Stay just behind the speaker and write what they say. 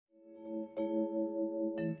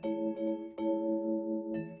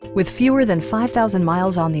With fewer than 5,000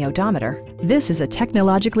 miles on the odometer, this is a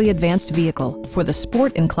technologically advanced vehicle for the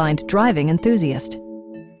sport-inclined driving enthusiast.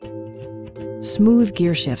 Smooth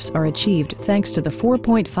gear shifts are achieved thanks to the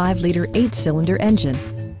 4.5-liter 8-cylinder engine.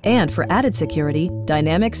 And for added security,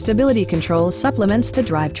 dynamic stability control supplements the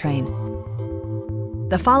drivetrain.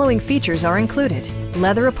 The following features are included: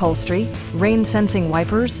 leather upholstery, rain-sensing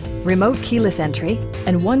wipers, remote keyless entry,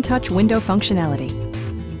 and one-touch window functionality.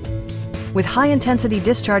 With high-intensity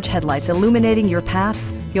discharge headlights illuminating your path,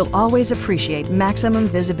 you'll always appreciate maximum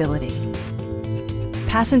visibility.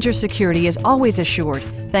 Passenger security is always assured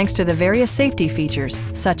thanks to the various safety features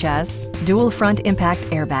such as dual front impact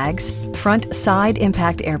airbags, front side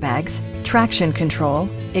impact airbags, traction control,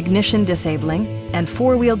 ignition disabling, and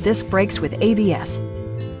four-wheel disc brakes with ABS.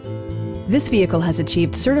 This vehicle has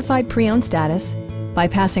achieved certified pre-owned status by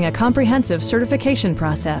passing a comprehensive certification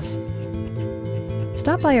process.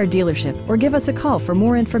 Stop by our dealership or give us a call for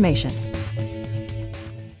more information.